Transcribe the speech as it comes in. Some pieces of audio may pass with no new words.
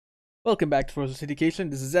Welcome back to Ferocious Education.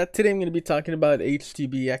 This is Zed. Today I'm going to be talking about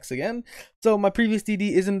HTBX again. So my previous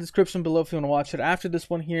DD is in the description below if you want to watch it. After this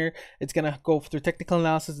one here, it's going to go through technical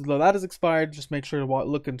analysis. Though that is expired, just make sure to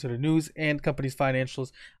look into the news and company's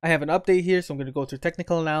financials. I have an update here, so I'm going to go through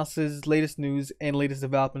technical analysis, latest news, and latest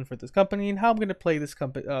development for this company and how I'm going to play this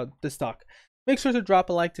this stock. Make sure to drop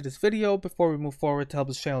a like to this video before we move forward to help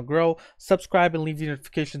this channel grow. Subscribe and leave your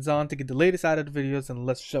notifications on to get the latest added videos, and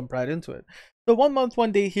let's jump right into it. So 1 month,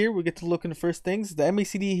 1 day here, we get to look into first things. The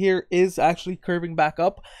MACD here is actually curving back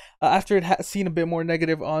up after it has seen a bit more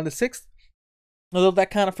negative on the 6th. Although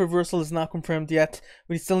that kind of reversal is not confirmed yet,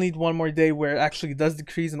 we still need 1 more day where it actually does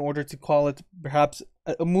decrease in order to call it perhaps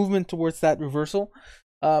a movement towards that reversal.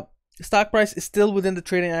 Stock price is still within the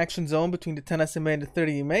trading action zone between the 10 SMA and the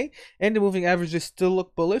 30 EMA, and the moving averages still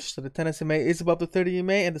look bullish. So the 10 SMA is above the 30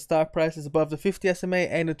 EMA, and the stock price is above the 50 SMA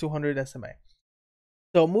and the 200 SMA.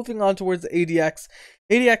 So moving on towards the ADX.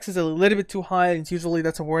 ADX is a little bit too high, and usually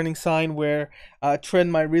that's a warning sign where a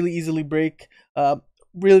trend might really easily break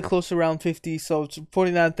really close to around 50. So it's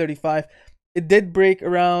 49.35. It did break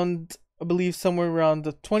around, I believe, somewhere around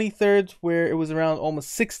the 23rd, where it was around almost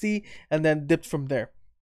 60 and then dipped from there.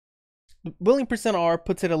 The willing percent R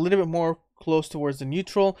puts it a little bit more close towards the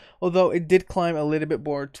neutral, although it did climb a little bit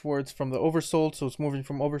more towards from the oversold, so it's moving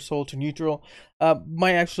from oversold to neutral.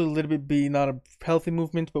 Might actually a little bit be not a healthy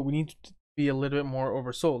movement, but we need to be a little bit more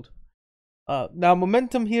oversold. Now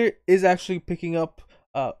momentum here is actually picking up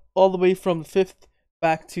all the way from the 5th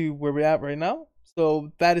back to where we're at right now,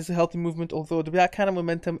 so that is a healthy movement, although that kind of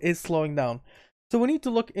momentum is slowing down. So we need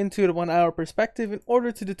to look into the 1 hour perspective in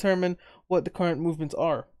order to determine what the current movements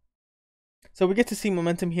are. So we get to see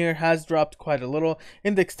momentum here has dropped quite a little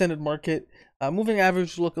in the extended market. Moving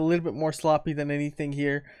average look a little bit more sloppy than anything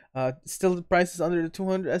here. Still the price is under the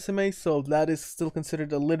 200 SMA, so that is still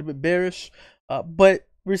considered a little bit bearish. But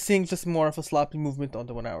we're seeing just more of a sloppy movement on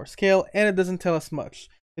the 1 hour scale, and it doesn't tell us much.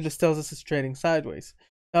 It just tells us it's trading sideways.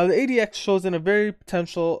 Now the ADX shows in a very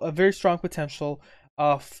strong potential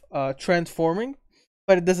of trend forming,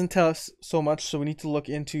 but it doesn't tell us so much. So we need to look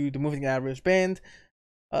into the moving average band.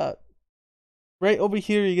 Right over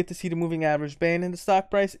here, you get to see the moving average band, and the stock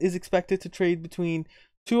price is expected to trade between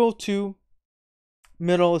 202,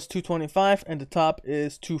 middle is 225, and the top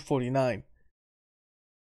is 249.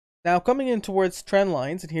 Now, coming in towards trend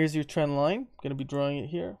lines, and here's your trend line. I'm going to be drawing it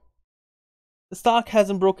here. The stock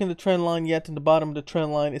hasn't broken the trend line yet, and the bottom of the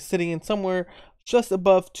trend line is sitting in somewhere just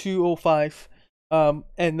above 205,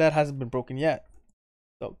 and that hasn't been broken yet.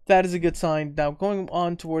 So that is a good sign. Now, going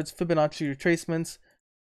on towards Fibonacci retracements.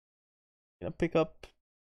 Gonna pick up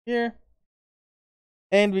here,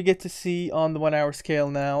 and we get to see on the 1 hour scale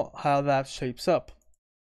now how that shapes up.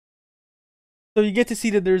 So you get to see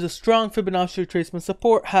that there's a strong Fibonacci retracement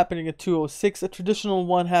support happening at 206, a traditional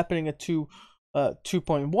one happening at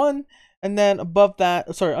 2.1, and then above that,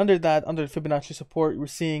 under the Fibonacci support, we're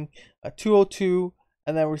seeing 202,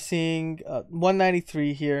 and then we're seeing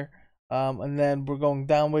 193 here, and then we're going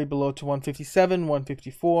down way below to 157,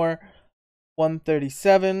 154,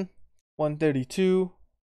 137. 132,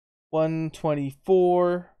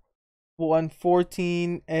 124,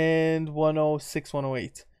 114, and 106,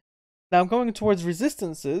 108. Now I'm going towards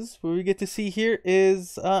resistances, where we get to see here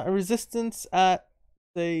is a resistance at,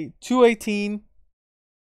 say, 218,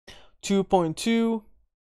 2.2,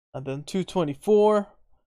 and then 224,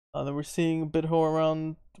 and then we're seeing a bit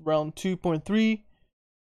around 2.3,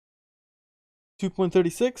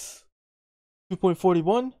 2.36,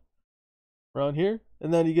 2.41, around here.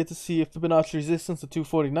 And then you get to see a Fibonacci resistance at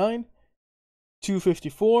 249,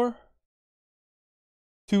 254,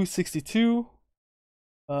 262,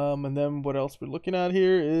 and then what else we're looking at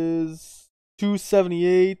here is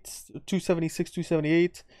 278, 276,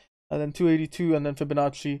 278, and then 282, and then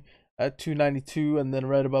Fibonacci at 292, and then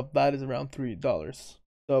right above that is around $3.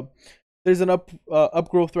 So there's an up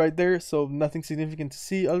growth right there, so nothing significant to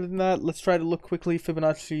see. Other than that, let's try to look quickly.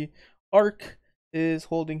 Fibonacci arc is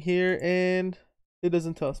holding here, and it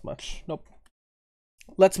doesn't tell us much. Nope.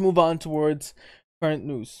 Let's move on towards current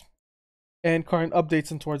news and current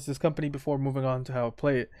updates and towards this company before moving on to how I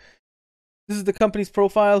play it. This is the company's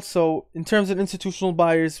profile. So in terms of institutional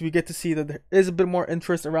buyers, we get to see that there is a bit more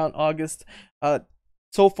interest around August.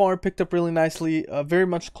 So far picked up really nicely, very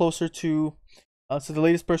much closer to, so the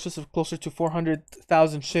latest purchase of closer to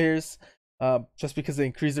 400,000 shares, just because they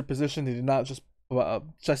increased their position. They did not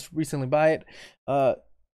just recently buy it.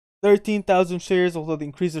 13,000 shares, although they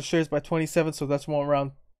increased their shares by 27, so that's more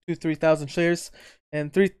around 3,000 shares,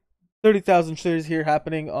 and 30,000 shares here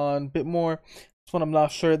happening on a bit more. This one I'm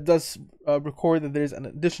not sure. It does record that there's an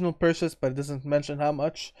additional purchase, but it doesn't mention how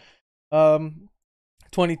much.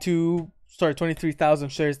 23,000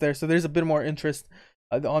 shares there. So there's a bit more interest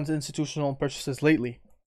on the institutional purchases lately.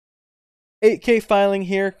 8K filing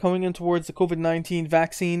here coming in towards the COVID-19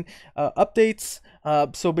 vaccine updates.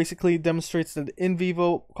 So basically demonstrates that in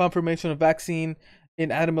vivo confirmation of vaccine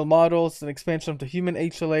in animal models and expansion of the human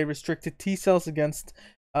HLA restricted T cells against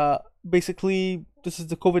basically this is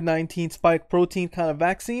the COVID-19 spike protein kind of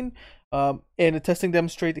vaccine. And the testing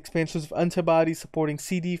demonstrate expansions of antibodies supporting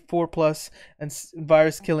CD4 plus and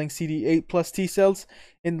virus killing CD8 plus T cells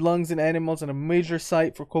in lungs in animals and a major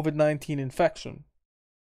site for COVID-19 infection.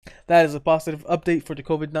 That is a positive update for the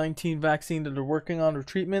COVID-19 vaccine that they're working on or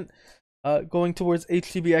treatment. Going towards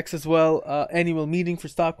HTBX as well, annual meeting for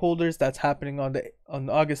stockholders that's happening on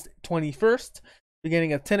August 21st,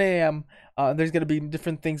 beginning at 10 a.m. There's going to be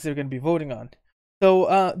different things they're going to be voting on. So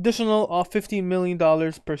additional $15 million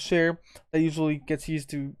per share that usually gets used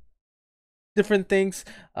to different things.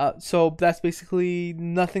 So that's basically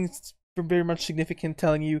nothing very much significant,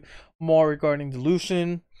 telling you more regarding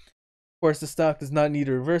dilution. Of course, the stock does not need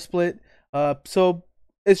a reverse split. So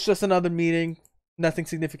it's just another meeting. Nothing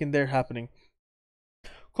significant there happening.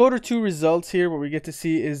 Q2 results here, what we get to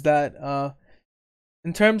see is that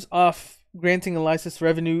in terms of granting a license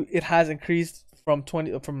revenue, it has increased from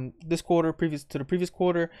this quarter previous to the previous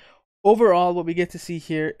quarter. Overall, what we get to see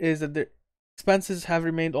here is that the expenses have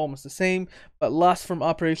remained almost the same, but loss from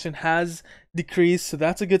operation has decreased, so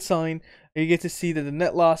that's a good sign. You get to see that the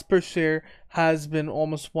net loss per share has been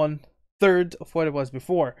almost 1/3 of what it was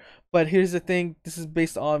before. But here's the thing, this is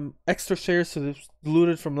based on extra shares, so it's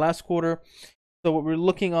diluted from last quarter. So what we're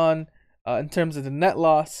looking on in terms of the net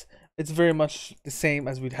loss, it's very much the same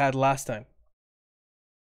as we'd had last time.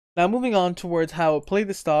 Now moving on towards how it played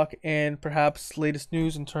the stock and perhaps latest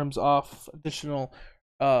news in terms of additional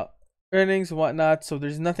earnings and whatnot. So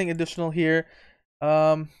there's nothing additional here.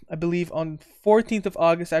 I believe on 14th of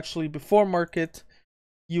August, actually before market,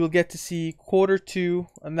 you will get to see Q2,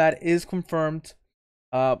 and that is confirmed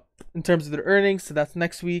in terms of their earnings. So that's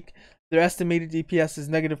next week. Their estimated EPS is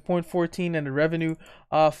negative 0.14 and a revenue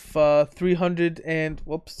of I'm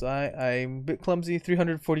a bit clumsy,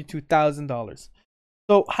 $342,000.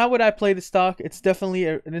 So how would I play the stock? It's definitely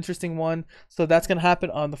an interesting one. So that's going to happen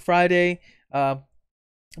on the Friday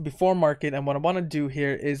before market. And what I want to do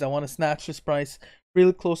here is I want to snatch this price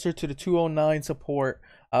really closer to the 209 support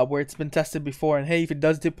where it's been tested before. And hey, if it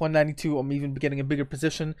does dip 192, I'm even getting a bigger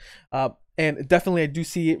position. And definitely I do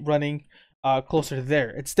see it running closer to there.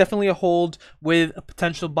 It's definitely a hold with a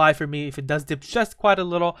potential buy for me if it does dip just quite a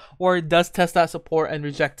little, or it does test that support and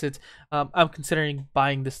reject it. I'm considering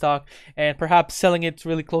buying the stock and perhaps selling it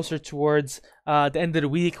really closer towards the end of the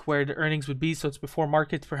week where the earnings would be. So it's before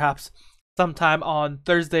market, perhaps sometime on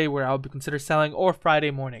Thursday where I'll be consider selling, or Friday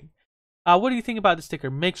morning. What do you think about this ticker?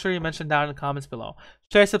 Make sure you mention down in the comments below.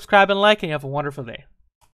 Share, subscribe, and like, and you have a wonderful day.